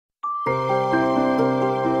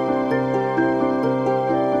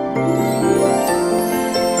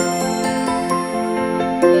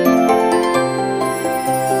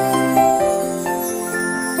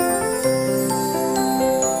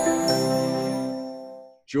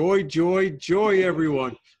Joy, joy, joy,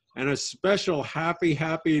 everyone. And a special happy,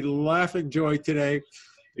 happy, laughing joy today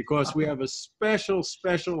because we have a special,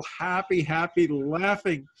 special, happy, happy,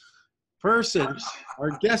 laughing person.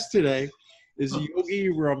 Our guest today is Yogi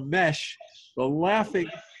Ramesh, the Laughing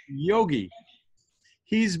Yogi.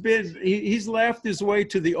 He's laughed his way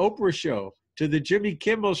to the Oprah show, to the Jimmy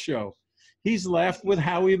Kimmel show. He's laughed with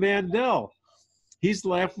Howie Mandel. He's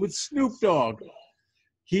laughed with Snoop Dogg.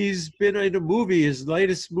 He's been in a movie. His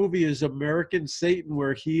latest movie is American Satan,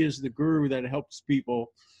 where he is the guru that helps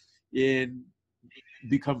people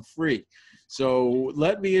become free. So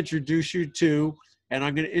let me introduce you to, and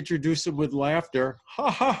I'm going to introduce him with laughter. Ha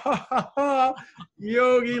ha ha ha ha!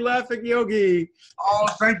 Yogi, Laughing Yogi. Oh,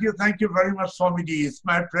 thank you very much, Swami. It's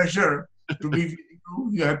my pleasure to be with you.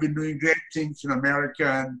 You have been doing great things in America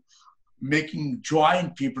and making joy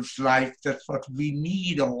in people's life. That's what we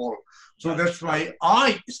need all. So that's why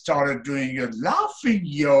I started doing a laughing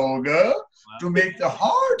yoga to make the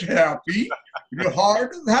heart happy. If your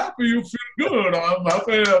heart is happy, you feel good. I'm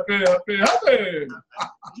happy, happy, happy, happy.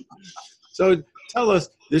 So tell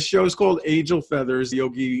us, this show is called Angel Feathers,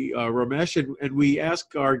 Yogi Ramesh, and we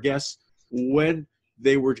ask our guests when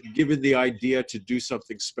they were given the idea to do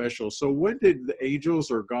something special. So when did the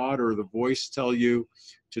angels or God or the voice tell you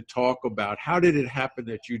to talk about? How did it happen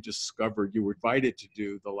that you discovered you were invited to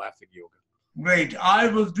do the Laughing Yoga? Great. I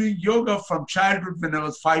was doing yoga from childhood when I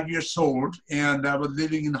was 5 years old, and I was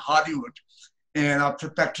living in Hollywood. And after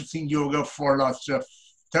practicing yoga for last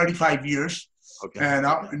 35 years, okay. And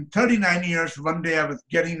in 39 years, one day I was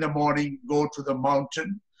getting in the morning, go to the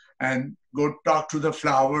mountain and go talk to the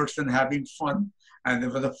flowers and having fun. And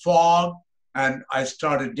there was a fog, and I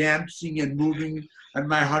started dancing and moving, and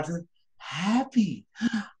my heart said, happy,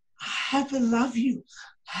 happy, love you,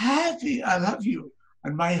 happy, I love you.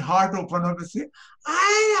 And my heart opened up and said,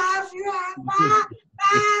 I love you, Mama,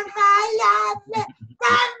 I love you,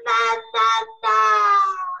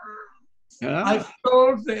 Mama. I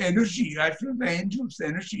felt the energy, I felt the angel's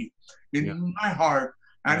energy in my heart,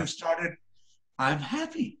 and it started, I'm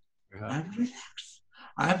happy, I'm relaxed,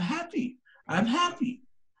 I'm happy, I'm happy.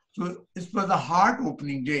 So it was a heart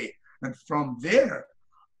opening day. And from there,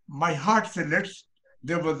 my heart said,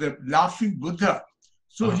 there was a laughing Buddha.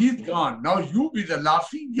 So he's gone. Now you be the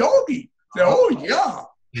Laughing Yogi. Say, oh yeah.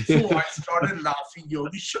 So I started Laughing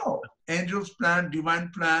Yogi show. Angel's plan,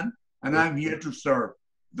 divine plan, and I'm here to serve.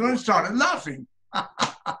 Then I started laughing.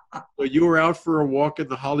 So you were out for a walk in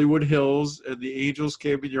the Hollywood Hills, and the angels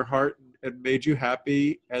came in your heart and made you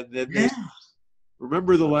happy. And then they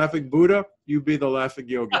remember the Laughing Buddha? You be the Laughing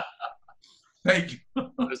Yogi. Thank you.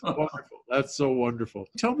 That's wonderful. That's so wonderful.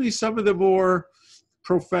 Tell me some of the more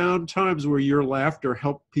profound times where your laughter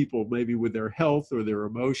helped people maybe with their health or their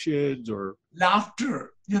emotions or...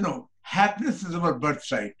 Laughter, happiness is our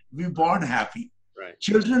birthright. We're born happy. Right.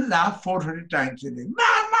 Children laugh 400 times a day.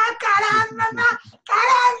 Mama, karan, mama,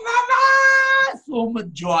 karan, mama. So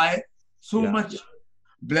much joy, so much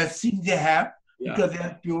blessing they have because they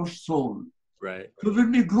have pure soul. Right. So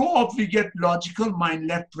when we grow up, we get logical mind,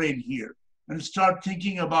 left brain here and start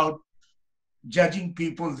thinking about judging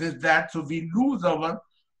people, this, that. So we lose our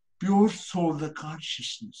pure soul, the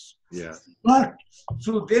consciousness. Yeah. But,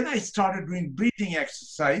 so then I started doing breathing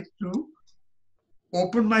exercise to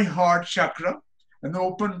open my heart chakra and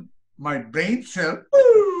open my brain cell,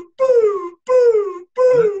 boo, boo, boo,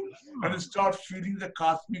 boo, and start feeling the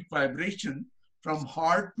cosmic vibration from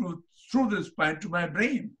heart through the spine to my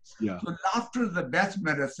brain. Yeah. So laughter is the best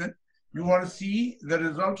medicine. You want to see the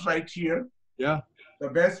results right here? Yeah. The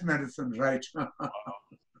best medicine, right?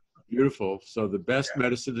 Beautiful. So the best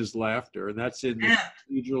medicine is laughter, and that's in the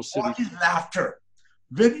cathedral city. What is laughter?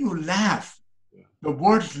 When you laugh, the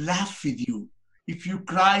words laugh with you. If you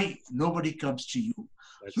cry, nobody comes to you.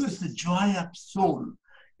 So it's the joy of soul.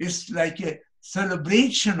 It's like a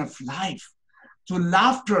celebration of life. So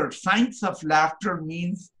laughter, science of laughter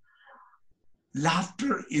means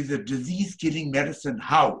laughter is a disease-killing medicine.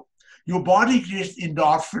 How? Your body creates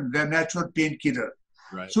endorphin, the natural painkiller.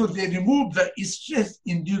 Right. So they remove the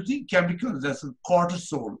stress-inducing chemicals, that's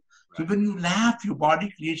cortisol. Right. So when you laugh, your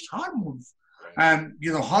body creates hormones. Right. And,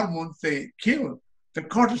 hormones, they kill the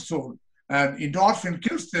cortisol. And endorphin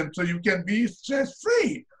kills them, so you can be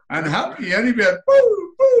stress-free and happy anywhere.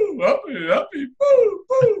 Boo, boo, happy, happy, boo,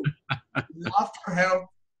 boo. Laughter helps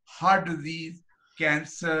heart disease,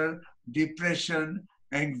 cancer, depression,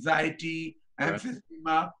 anxiety,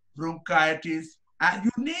 emphysema, bronchitis, and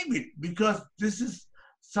you name it, because this is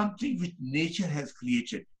something which nature has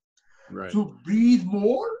created. Right. To breathe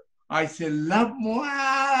more, I say love more,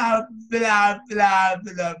 love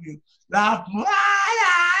you. Laugh more,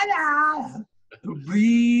 To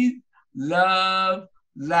breathe, love,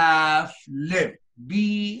 laugh, live.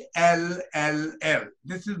 BLLL.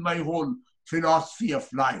 This is my whole philosophy of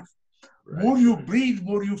life. Right. More you breathe,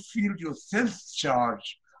 more you feel your cells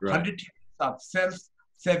charge. Right. 100 units of cells,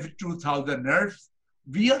 72,000 nerves.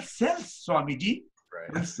 We are cells, Swamiji,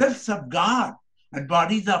 Right. and cells of God and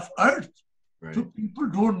bodies of earth. Right. So people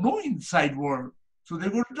don't know inside world. So they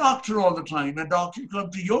go to doctor all the time, and doctor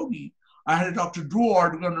come to yogi. I had a Dr. Drew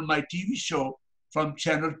Organ on my TV show from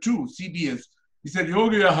Channel 2, CBS. He said,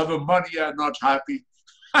 Yogi, I have a money, I'm not happy.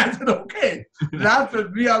 I said, okay, laugh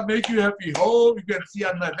at me, I'll make you happy. Oh, you can see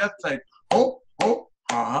on my website. Oh, oh,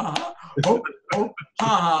 ha, ha, ha. Oh, oh, ha,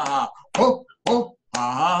 ha, ha. Oh, oh,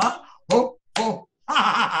 ha, ha, ha. Oh, oh,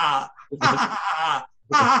 ha, ha,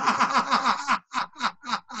 ha.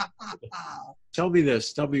 Tell me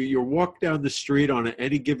this. Tell me, you walk down the street on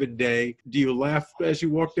any given day. Do you laugh as you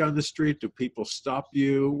walk down the street? Do people stop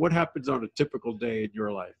you? What happens on a typical day in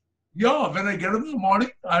your life? Yeah, when I get up in the morning,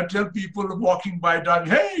 I tell people walking by, driving,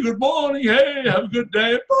 hey, good morning, hey, have a good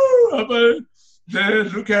day. They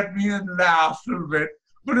look at me and laugh a little bit.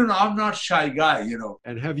 But you know, I'm not a shy guy, you know.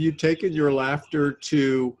 And have you taken your laughter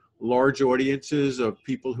to large audiences of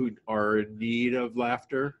people who are in need of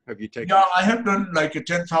laughter? Have you taken? Yeah, I have done like a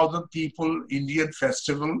 10,000 people Indian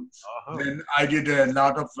festival. Then I did a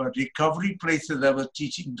lot of recovery places. I was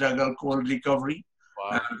teaching drug alcohol recovery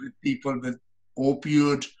with people with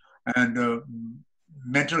opioid and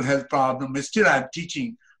mental health problems. Still, I'm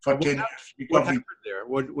teaching for 10 years. What happened there?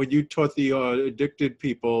 When you taught the addicted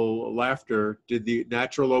people laughter, did the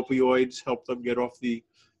natural opioids help them get off the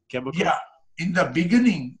chemical? Yeah, in the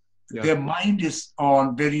beginning, their mind is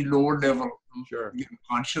on very low level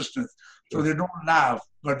consciousness. So they don't laugh,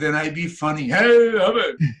 but then I be funny. Hey,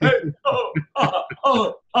 hey, oh,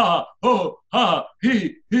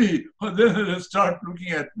 he. And then they start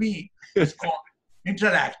looking at me. It's called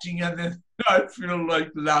interacting, and then I feel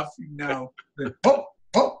like laughing now. Then, ho,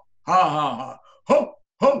 ho, ha, ha, ha, ho,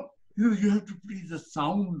 ho. You have to breathe the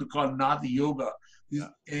sound called Nadi Yoga.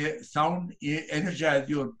 This sound energizes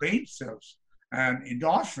your brain cells and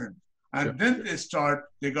endorphin. And then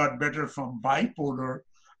they got better from bipolar,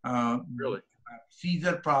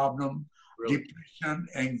 seizure problem, depression,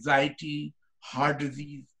 anxiety, heart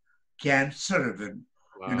disease, cancer even.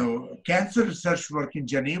 You know, cancer research work in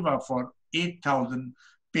Geneva for 8,000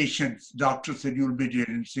 patients. Doctor said, you'll be dead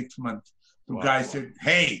in 6 months. The guy said,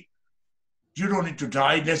 hey, you don't need to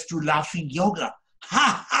die. Let's do laughing yoga.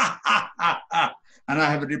 Ha, ha, ha, ha, ha. And I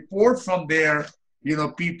have a report from there. You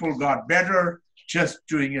know, people got better just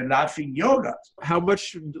doing a laughing yoga. How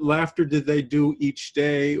much laughter did they do each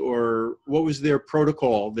day, or what was their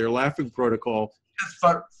protocol, their laughing protocol? Just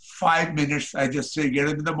for 5 minutes, I just say, get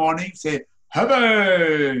up in the morning, say,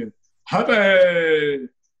 happy, happy,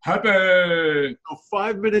 happy. So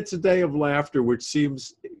 5 minutes a day of laughter, which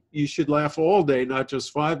seems you should laugh all day, not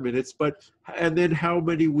just 5 minutes. And then how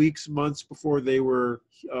many weeks, months before they were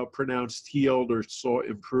pronounced healed or saw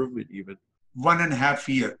improvement even? 1.5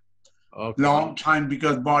 years. Okay. Long time,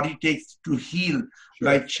 because body takes to heal.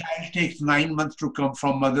 Like child takes 9 months to come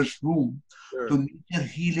from mother's womb. To nature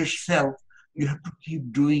heal itself, you have to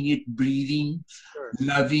keep doing it, breathing,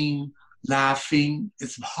 loving, laughing.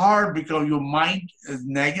 It's hard because your mind is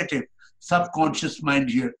negative, subconscious mind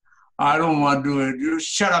here. I don't want to do it. You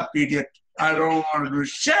shut up, idiot. I don't want to do it.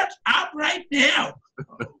 Shut up right now.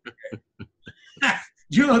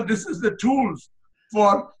 You know, this is the tools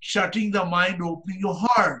for shutting the mind, opening your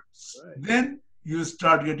heart. Then you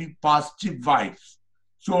start getting positive vibes.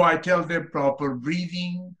 So I tell them proper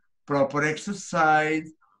breathing, proper exercise,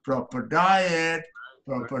 proper diet,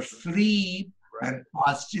 proper sleep, and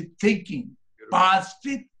positive thinking.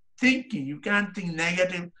 Positive thinking. You can't think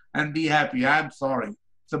negative and be happy. I'm sorry.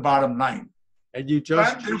 It's the bottom line. And you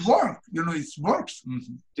just... But it works. You know, it works.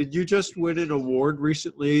 Mm-hmm. Did you just win an award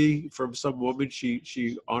recently from some woman?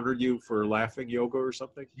 She honored you for laughing yoga or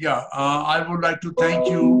something? Yeah. I would like to thank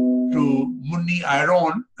you to Munni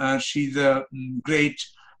Iron. She's a great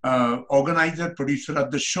organizer, producer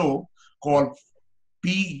of the show called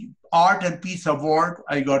Art and Peace Award.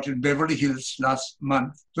 I got in Beverly Hills last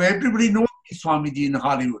month. So everybody knows me, Swamiji, in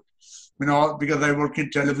Hollywood. You know, because I work in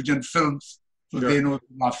television films. So they know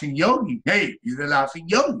Laughing Yogi. Hey, he's a Laughing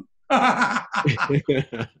Yogi.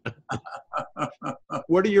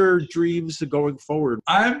 What are your dreams going forward?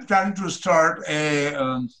 I'm trying to start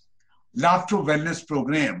a laughter wellness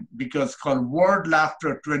program because called World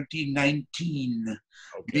Laughter 2019.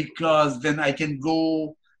 Because then I can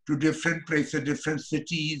go to different places, different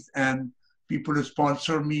cities, and people will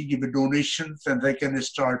sponsor me, give me donations, and they can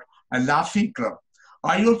start a laughing club.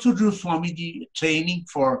 I also do Swamiji training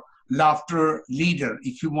for laughter leader.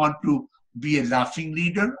 If you want to be a laughing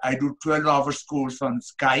leader, I do 12 hours course on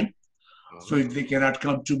Skype. So if they cannot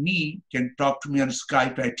come to me, can talk to me on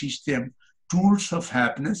Skype. I teach them tools of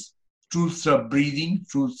happiness, tools of breathing,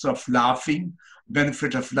 tools of laughing,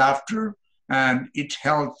 benefit of laughter, and it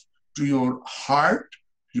helps to your heart,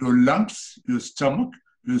 your lungs, your stomach,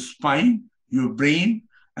 your spine, your brain,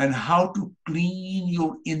 and how to clean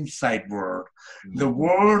your inside world, the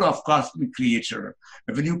world of cosmic creator.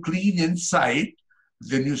 And when you clean inside,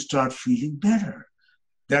 then you start feeling better.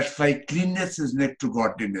 That's why cleanness is next to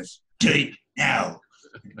godliness. Do it now.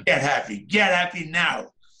 Get happy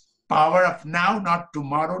now. Power of now, not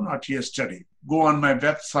tomorrow, not yesterday. Go on my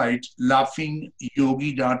website,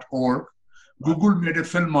 laughingyogi.org. Google made a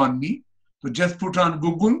film on me. So just put on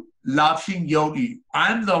Google, Laughing Yogi.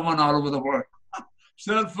 I'm the one all over the world.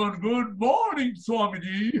 Cell phone, good morning,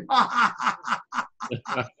 Swami.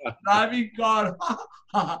 Driving car.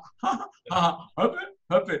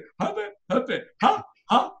 Happy.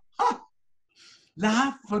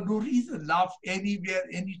 Laugh for no reason. Laugh anywhere,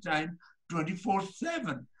 anytime,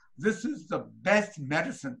 24/7. This is the best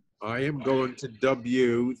medicine. I am going to dub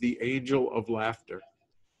you the angel of laughter.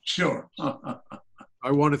 Sure.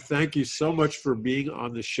 I want to thank you so much for being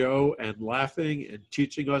on the show and laughing and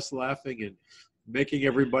teaching us laughing and making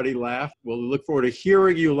everybody laugh. We'll look forward to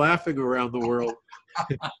hearing you laughing around the world.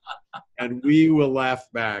 And we will laugh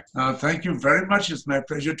back. Thank you very much. It's my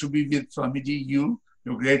pleasure to be with Swamiji, your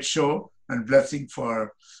great show, and blessing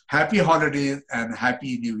for happy holidays and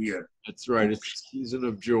happy new year. That's right. It's a season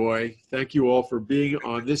of joy. Thank you all for being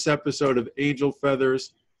on this episode of Angel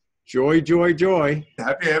Feathers. Joy, joy, joy.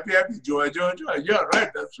 Happy, joy. Yeah, right.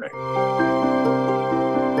 That's right.